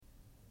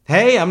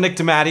Hey, I'm Nick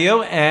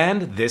DiMatteo,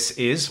 and this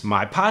is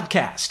my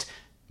podcast.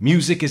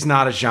 Music is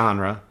not a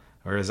genre,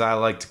 or as I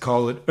like to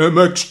call it,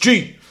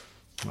 MXG.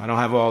 I don't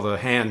have all the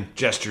hand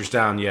gestures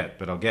down yet,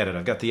 but I'll get it.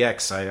 I've got the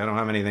X. I don't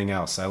have anything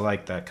else. I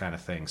like that kind of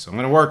thing. So I'm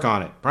going to work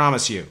on it.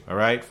 Promise you, all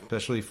right?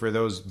 Especially for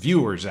those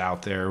viewers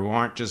out there who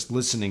aren't just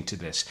listening to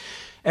this.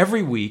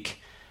 Every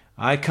week,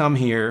 I come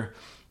here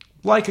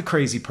like a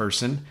crazy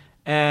person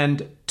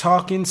and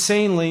talk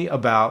insanely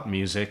about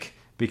music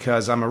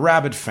because I'm a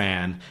rabid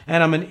fan,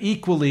 and I'm an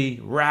equally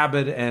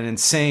rabid and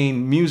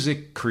insane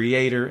music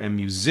creator and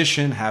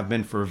musician, have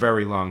been for a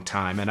very long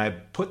time, and I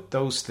put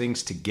those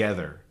things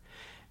together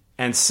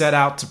and set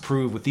out to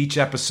prove with each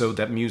episode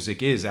that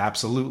music is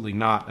absolutely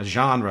not a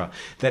genre,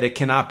 that it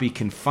cannot be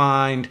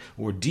confined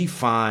or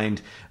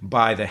defined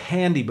by the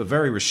handy but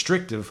very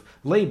restrictive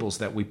labels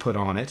that we put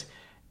on it,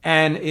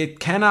 and it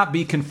cannot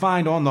be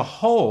confined on the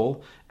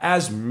whole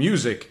as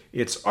music.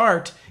 It's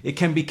art. It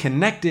can be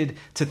connected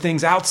to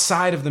things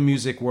outside of the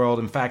music world,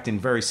 in fact, in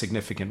very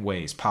significant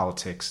ways,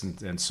 politics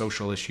and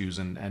social issues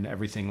and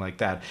everything like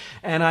that.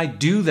 And I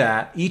do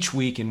that each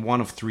week in one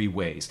of three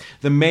ways.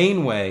 The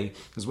main way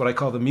is what I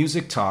call the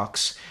music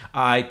talks.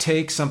 I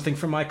take something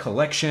from my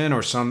collection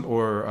or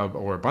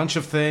a bunch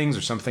of things,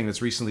 or something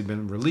that's recently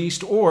been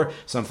released, or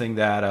something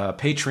that a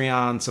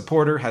Patreon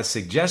supporter has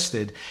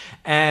suggested,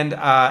 and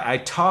I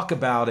talk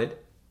about it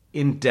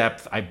in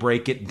depth. I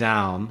break it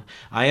down.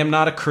 I am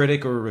not a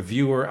critic or a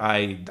reviewer.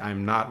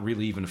 I'm not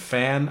really even a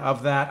fan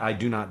of that. I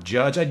do not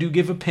judge. I do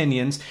give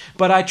opinions,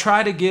 but I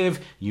try to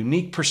give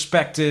unique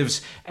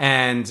perspectives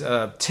and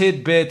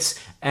tidbits,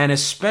 and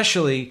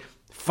especially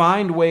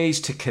find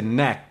ways to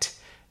connect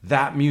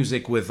that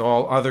music with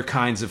all other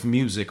kinds of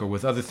music, or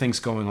with other things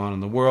going on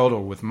in the world,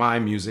 or with my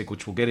music,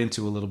 which we'll get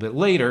into a little bit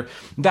later.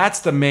 That's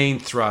the main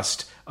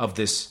thrust of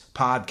this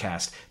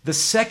podcast. The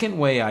second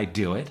way I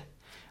do it,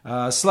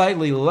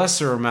 slightly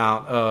lesser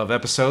amount of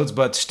episodes,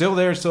 but still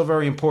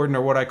very important,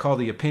 are what I call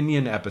the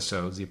opinion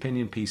episodes, the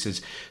opinion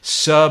pieces,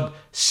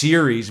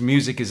 sub-series.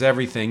 Music is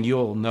everything.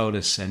 You'll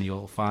notice and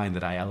you'll find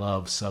that I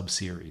love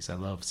sub-series. I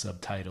love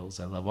subtitles.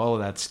 I love all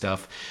of that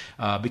stuff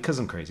because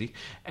I'm crazy.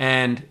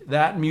 And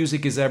that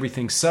music is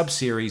everything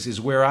sub-series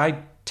is where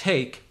I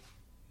take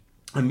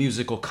a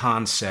musical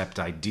concept,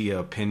 idea,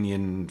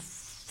 opinion,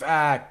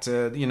 fact,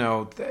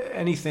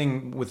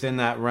 anything within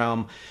that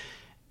realm,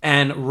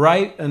 and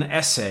write an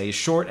essay, a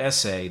short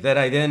essay, that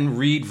I then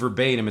read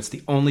verbatim. It's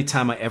the only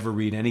time I ever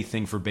read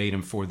anything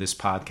verbatim for this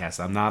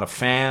podcast. I'm not a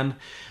fan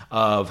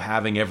of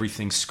having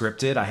everything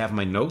scripted. I have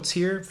my notes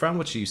here from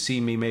which you see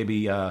me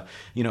maybe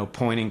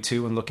pointing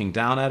to and looking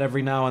down at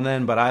every now and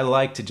then, but I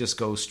like to just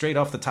go straight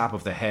off the top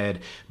of the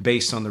head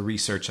based on the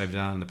research I've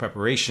done, the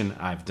preparation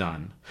I've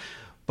done.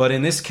 But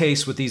in this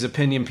case, with these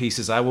opinion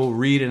pieces, I will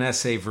read an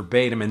essay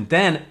verbatim and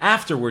then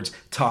afterwards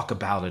talk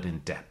about it in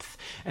depth.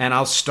 And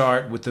I'll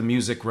start with the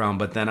music realm,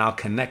 but then I'll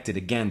connect it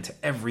again to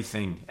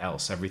everything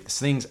else,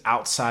 things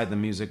outside the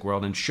music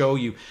world, and show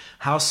you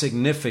how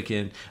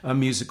significant a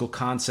musical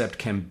concept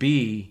can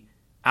be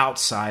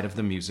outside of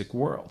the music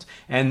world.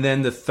 And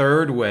then the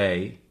third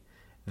way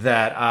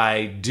that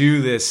I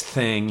do this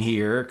thing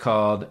here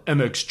called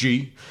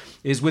MXG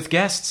is with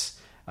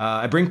guests.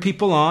 I bring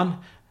people on.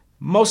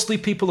 Mostly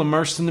people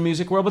immersed in the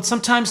music world, but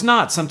sometimes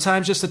not.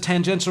 Sometimes just a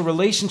tangential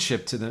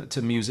relationship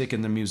to music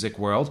and the music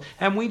world,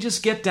 and we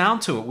just get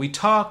down to it. We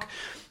talk,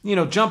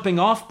 jumping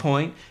off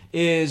point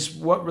is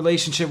what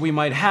relationship we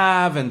might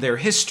have and their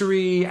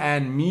history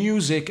and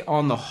music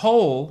on the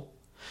whole,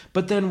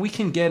 but then we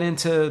can get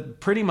into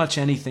pretty much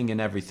anything and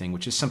everything,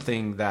 which is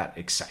something that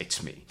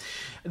excites me.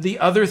 The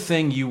other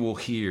thing you will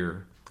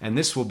hear, and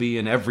this will be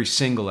in every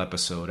single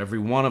episode, every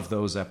one of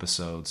those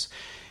episodes,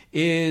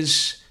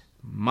 is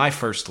my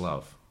first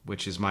love,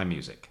 which is my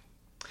music.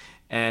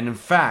 And in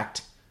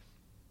fact,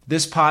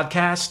 this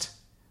podcast,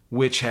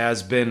 which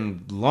has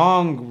been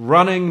long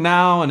running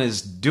now and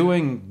is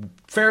doing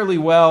fairly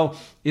well,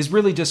 is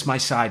really just my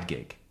side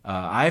gig.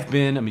 I've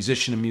been a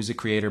musician and music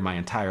creator my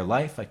entire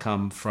life. I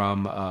come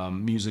from a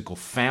musical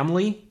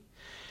family,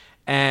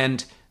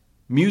 and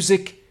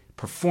music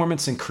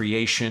performance and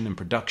creation and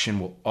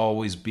production will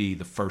always be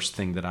the first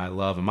thing that I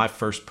love and my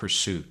first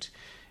pursuit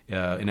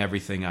in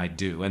everything I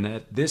do. And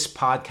that this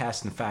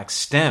podcast, in fact,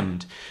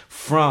 stemmed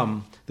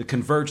from the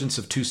convergence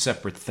of two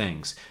separate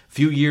things. A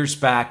few years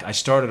back, I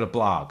started a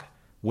blog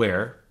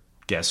where,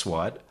 guess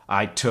what?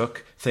 I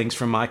took things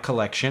from my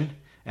collection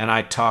and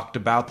I talked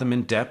about them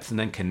in depth and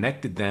then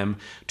connected them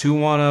to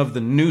one of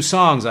the new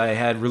songs I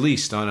had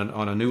released on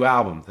a new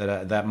album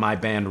that my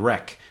band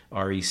REC,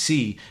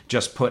 R-E-C,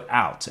 just put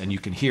out. And you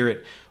can hear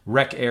it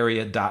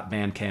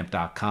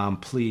recarea.bandcamp.com.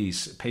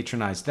 Please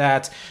patronize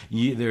that.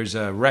 There's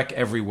a Rec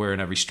everywhere in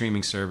every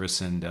streaming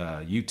service and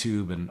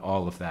YouTube and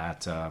all of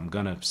that. I'm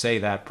going to say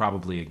that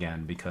probably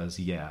again because,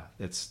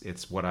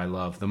 it's what I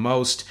love the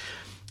most.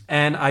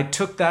 And I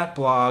took that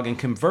blog and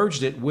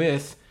converged it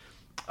with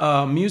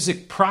a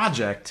music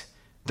project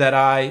that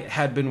I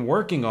had been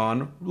working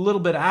on a little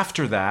bit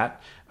after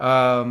that,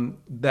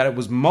 that it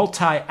was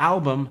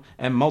multi-album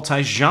and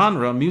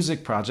multi-genre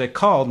music project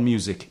called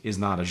Music Is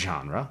Not a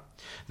Genre,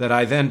 that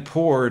I then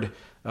poured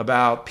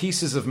about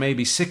pieces of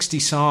maybe 60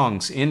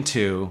 songs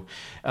into.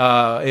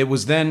 It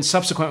was then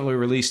subsequently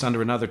released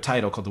under another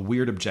title called The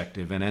Weird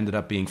Objective, and ended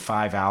up being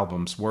 5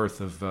 albums worth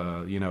of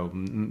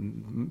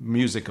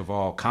music of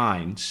all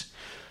kinds.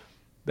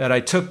 That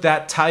I took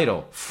that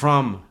title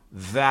from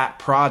that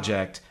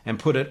project and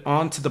put it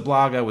onto the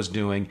blog I was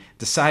doing,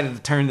 decided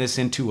to turn this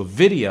into a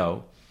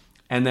video,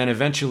 and then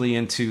eventually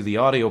into the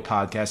audio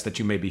podcast that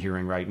you may be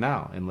hearing right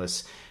now,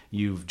 unless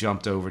you've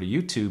jumped over to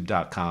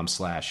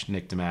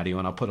youtube.com/Nick DiMatteo,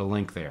 and I'll put a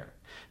link there.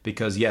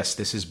 Because yes,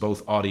 this is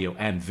both audio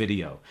and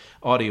video.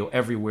 Audio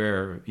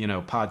everywhere,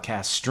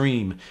 podcast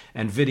stream,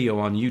 and video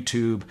on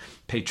YouTube,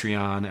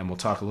 Patreon, and we'll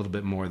talk a little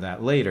bit more of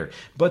that later.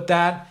 But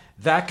that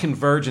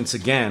convergence,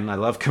 again, I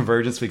love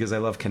convergence because I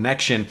love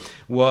connection,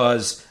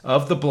 was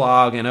of the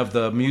blog and of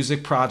the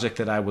music project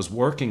that I was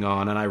working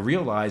on. And I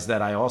realized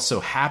that I also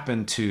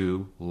happen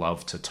to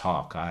love to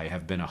talk. I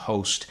have been a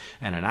host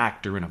and an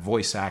actor and a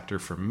voice actor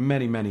for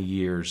many, many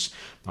years,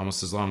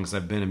 almost as long as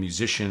I've been a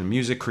musician, a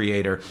music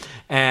creator.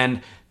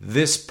 And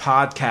this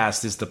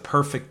podcast is the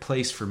perfect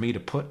place for me to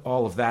put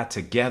all of that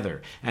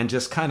together and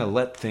just kind of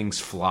let things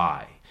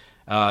fly.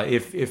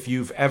 If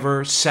you've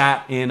ever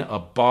sat in a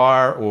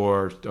bar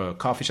or a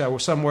coffee shop or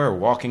somewhere, or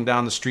walking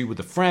down the street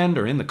with a friend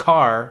or in the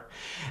car,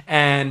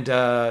 and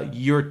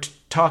you're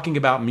talking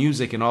about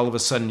music, and all of a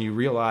sudden you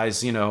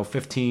realize,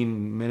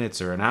 15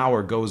 minutes or an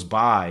hour goes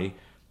by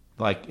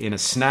like in a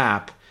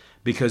snap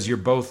because you're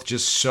both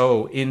just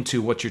so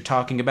into what you're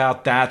talking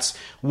about. That's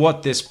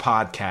what this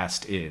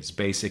podcast is.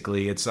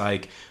 Basically, it's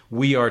like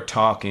we are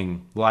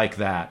talking like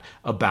that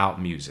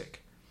about music.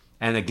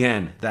 And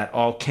again, that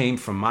all came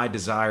from my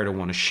desire to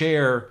want to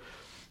share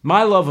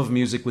my love of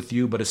music with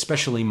you, but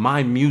especially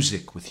my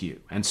music with you.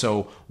 And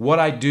so what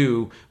I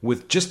do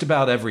with just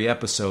about every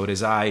episode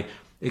is I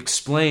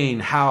explain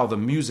how the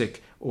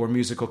music or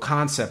musical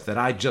concept that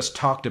I just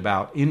talked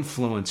about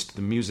influenced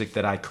the music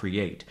that I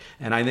create.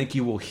 And I think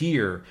you will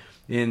hear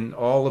in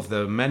all of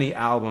the many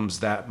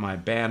albums that my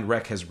band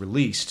Wreck has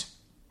released,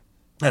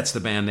 that's the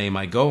band name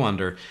I go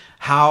under,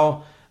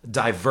 how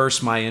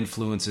diverse my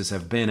influences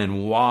have been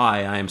and why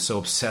I am so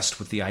obsessed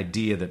with the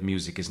idea that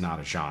music is not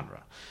a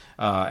genre.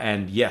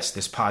 And yes,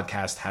 this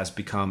podcast has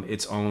become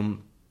its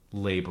own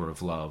labor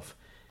of love.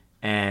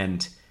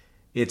 And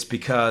it's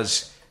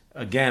because,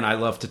 again, I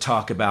love to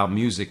talk about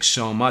music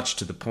so much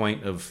to the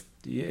point of,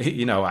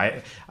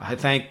 I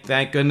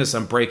thank goodness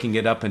I'm breaking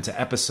it up into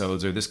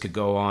episodes, or this could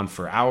go on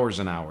for hours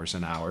and hours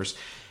and hours.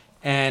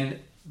 And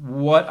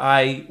what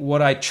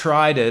I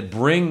try to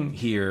bring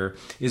here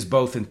is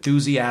both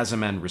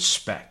enthusiasm and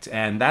respect.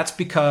 And that's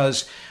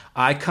because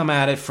I come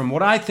at it from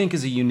what I think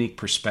is a unique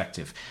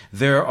perspective.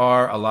 There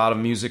are a lot of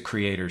music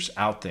creators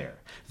out there.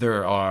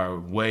 There are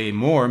way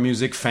more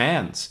music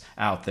fans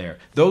out there.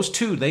 Those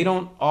two, they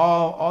don't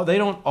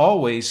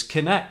always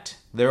connect.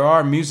 There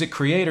are music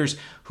creators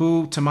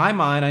who, to my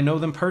mind, I know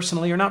them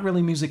personally, are not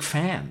really music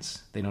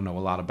fans. They don't know a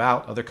lot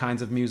about other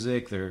kinds of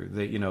music.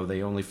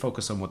 They only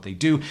focus on what they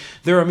do.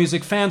 There are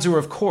music fans who are,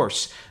 of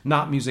course,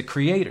 not music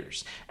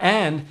creators.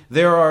 And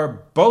there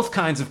are both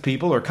kinds of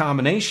people, or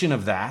combination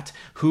of that,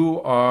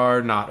 who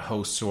are not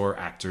hosts or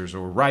actors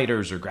or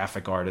writers or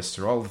graphic artists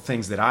or all the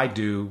things that I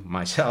do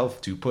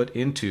myself to put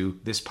into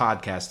this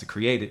podcast to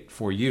create it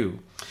for you.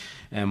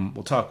 And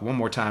we'll talk one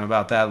more time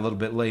about that a little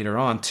bit later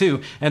on, too.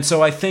 And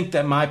so I think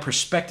that my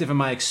perspective and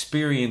my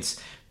experience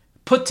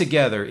put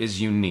together is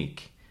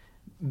unique.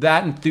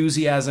 That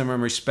enthusiasm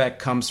and respect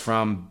comes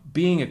from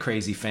being a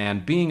crazy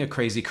fan, being a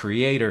crazy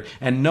creator,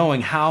 and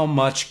knowing how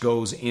much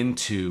goes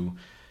into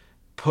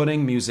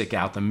putting music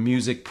out, the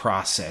music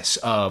process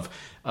of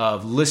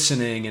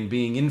listening and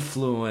being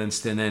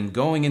influenced, and then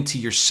going into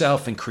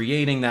yourself and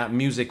creating that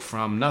music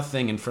from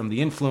nothing and from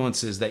the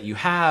influences that you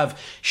have,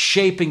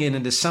 shaping it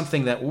into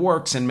something that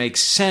works and makes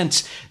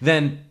sense,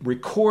 then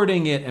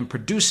recording it and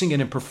producing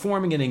it and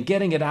performing it and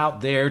getting it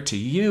out there to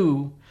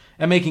you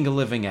and making a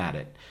living at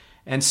it.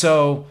 And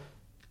so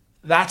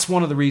that's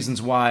one of the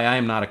reasons why I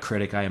am not a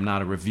critic, I am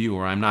not a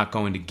reviewer. I'm not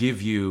going to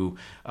give you,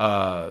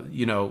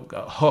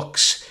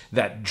 hooks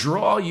that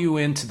draw you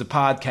into the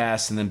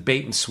podcast and then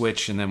bait and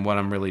switch, and then what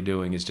I'm really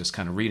doing is just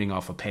kind of reading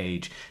off a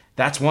page.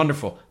 That's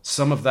wonderful.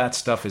 Some of that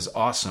stuff is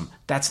awesome.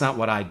 That's not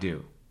what I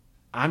do.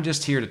 I'm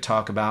just here to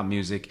talk about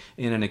music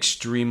in an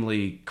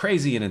extremely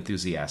crazy and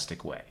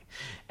enthusiastic way.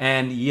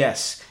 And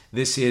yes,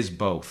 this is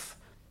both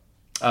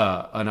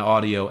an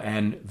audio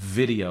and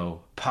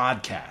video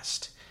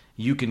podcast.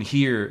 You can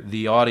hear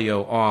the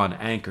audio on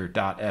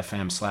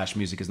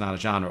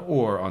anchor.fm/musicisnotagenre,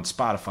 or on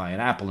Spotify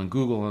and Apple and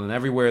Google and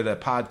everywhere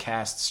that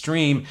podcasts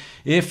stream.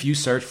 If you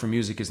search for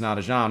Music Is Not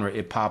a Genre,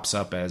 it pops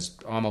up as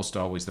almost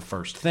always the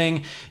first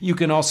thing. You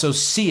can also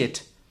see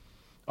it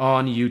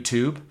on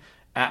YouTube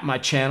at my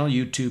channel,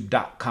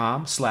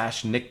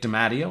 youtube.com/Nick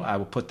DiMatteo. I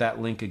will put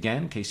that link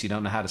again in case you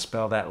don't know how to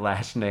spell that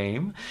last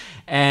name.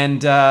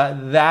 And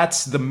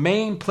that's the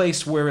main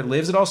place where it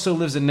lives. It also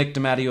lives at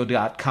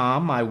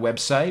nickdimatteo.com, my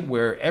website,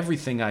 where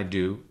everything I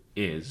do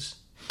is.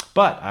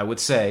 But I would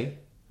say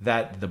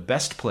that the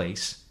best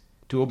place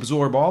to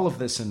absorb all of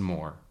this and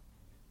more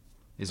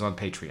is on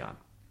Patreon.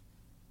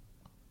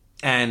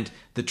 And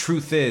the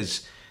truth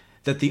is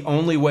that the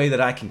only way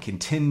that I can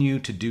continue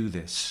to do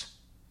this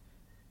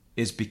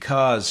is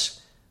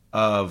because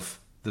of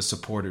the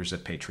supporters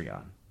at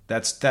Patreon.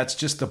 That's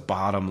just the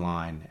bottom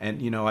line.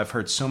 And, I've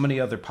heard so many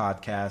other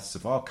podcasts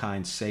of all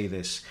kinds say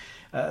this,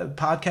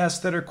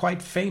 podcasts that are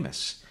quite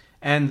famous.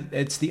 And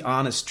it's the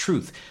honest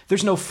truth.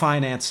 There's no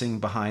financing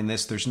behind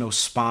this. There's no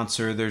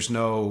sponsor. There's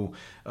no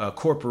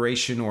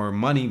corporation or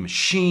money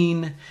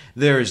machine.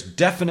 There's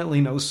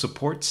definitely no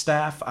support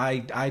staff.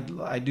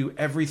 I do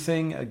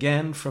everything,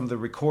 again, from the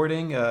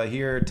recording.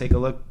 Here, take a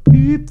look.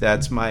 Beep.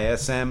 That's my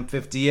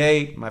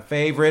SM58, my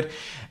favorite.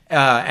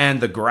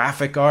 And the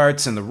graphic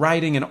arts and the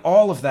writing and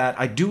all of that.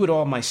 I do it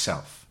all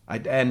myself.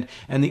 And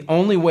the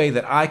only way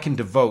that I can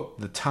devote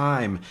the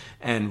time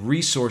and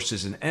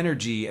resources and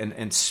energy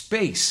and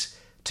space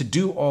to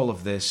do all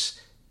of this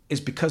is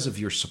because of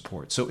your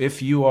support. So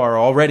if you are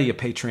already a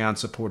Patreon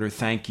supporter,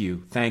 thank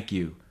you. Thank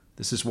you.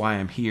 This is why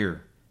I'm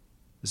here.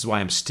 This is why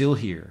I'm still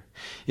here.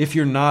 If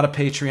you're not a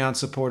Patreon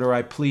supporter,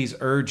 I please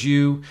urge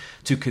you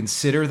to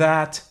consider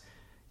that.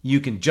 You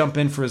can jump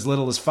in for as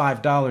little as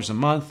 $5 a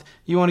month.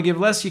 You want to give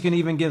less, you can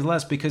even give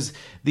less, because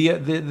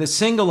the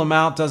single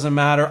amount doesn't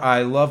matter.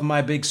 I love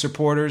my big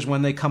supporters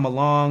when they come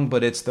along,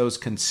 but it's those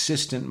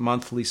consistent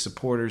monthly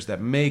supporters that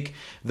make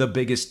the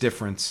biggest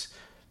difference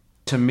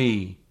to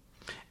me.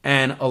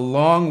 And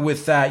along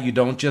with that, you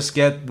don't just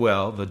get,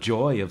 the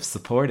joy of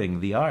supporting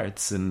the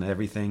arts and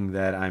everything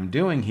that I'm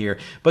doing here,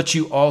 but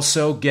you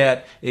also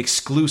get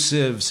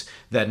exclusives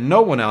that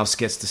no one else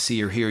gets to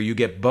see or hear. You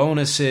get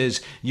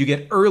bonuses, you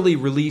get early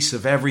release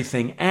of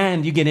everything,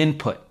 and you get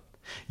input.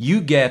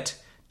 You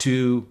get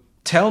to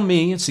tell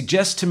me and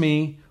suggest to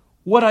me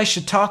what I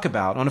should talk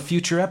about on a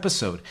future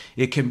episode.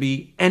 It can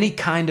be any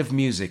kind of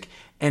music,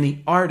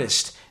 any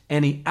artist,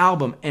 any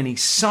album, any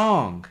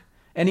song,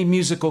 any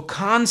musical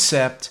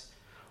concept,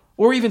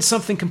 or even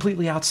something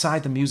completely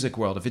outside the music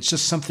world. If it's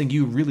just something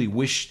you really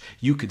wish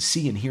you could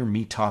see and hear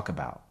me talk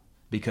about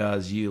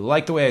because you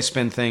like the way I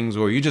spin things,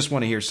 or you just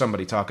want to hear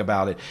somebody talk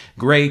about it,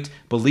 great.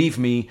 Believe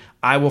me,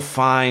 I will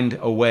find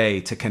a way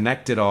to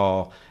connect it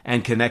all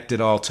and connect it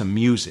all to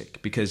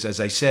music. Because as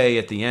I say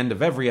at the end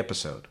of every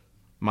episode,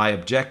 my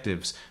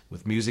objectives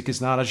with Music Is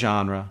Not a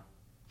Genre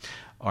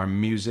are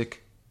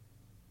music,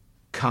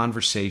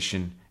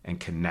 conversation, and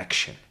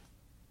connection.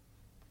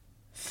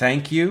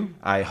 Thank you.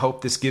 I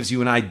hope this gives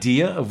you an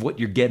idea of what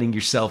you're getting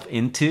yourself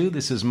into.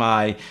 This is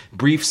my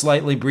brief,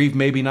 slightly brief,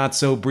 maybe not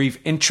so brief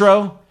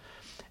intro.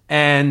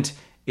 And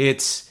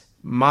it's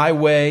my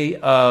way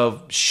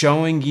of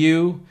showing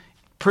you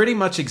pretty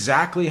much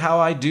exactly how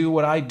I do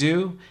what I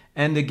do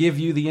and to give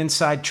you the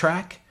inside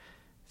track.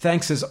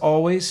 Thanks as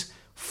always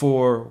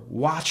for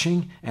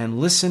watching and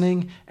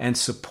listening and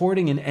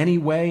supporting in any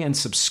way and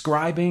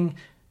subscribing.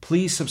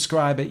 Please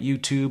subscribe at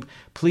YouTube.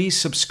 Please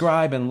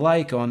subscribe and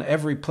like on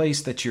every place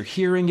that you're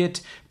hearing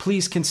it.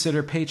 Please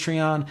consider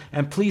Patreon,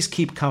 and please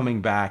keep coming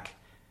back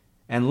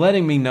and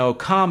letting me know,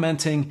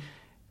 commenting,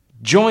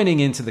 joining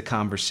into the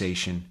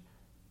conversation.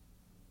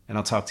 And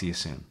I'll talk to you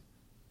soon.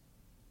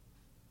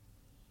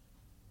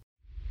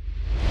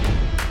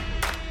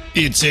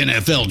 It's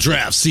NFL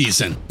draft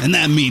season, and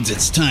that means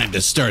it's time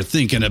to start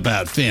thinking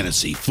about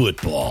fantasy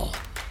football.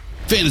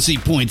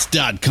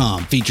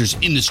 FantasyPoints.com features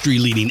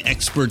industry-leading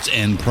experts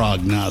and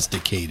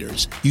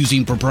prognosticators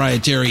using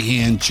proprietary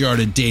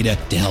hand-charted data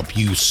to help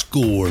you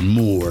score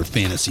more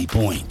fantasy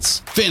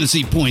points.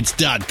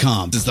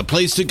 FantasyPoints.com is the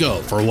place to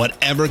go for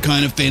whatever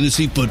kind of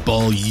fantasy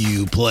football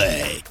you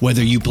play.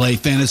 Whether you play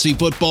fantasy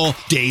football,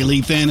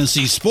 daily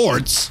fantasy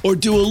sports, or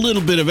do a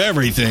little bit of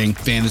everything,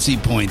 Fantasy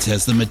Points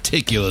has the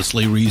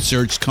meticulously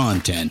researched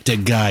content to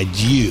guide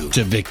you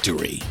to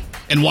victory.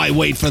 And why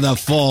wait for the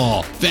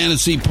fall?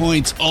 Fantasy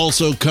Points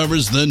also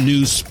covers the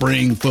new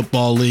spring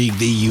football league,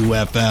 the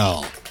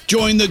UFL.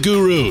 Join the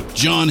guru,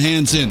 John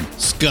Hansen,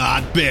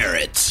 Scott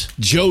Barrett,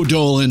 Joe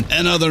Dolan,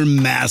 and other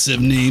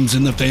massive names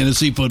in the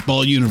fantasy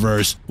football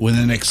universe with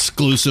an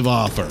exclusive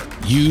offer.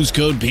 Use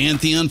code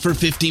Pantheon for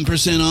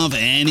 15% off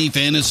any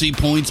Fantasy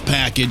Points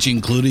package,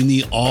 including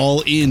the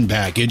all-in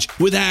package,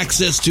 with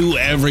access to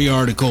every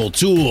article,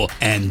 tool,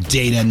 and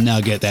data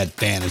nugget that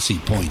Fantasy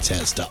Points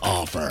has to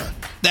offer.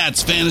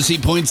 That's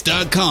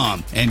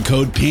FantasyPoints.com and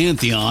code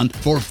Pantheon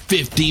for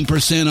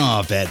 15%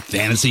 off at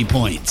Fantasy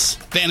Points.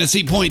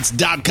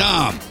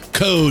 FantasyPoints.com,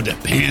 code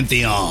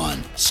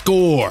Pantheon.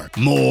 Score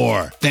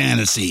more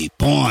fantasy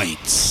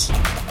points.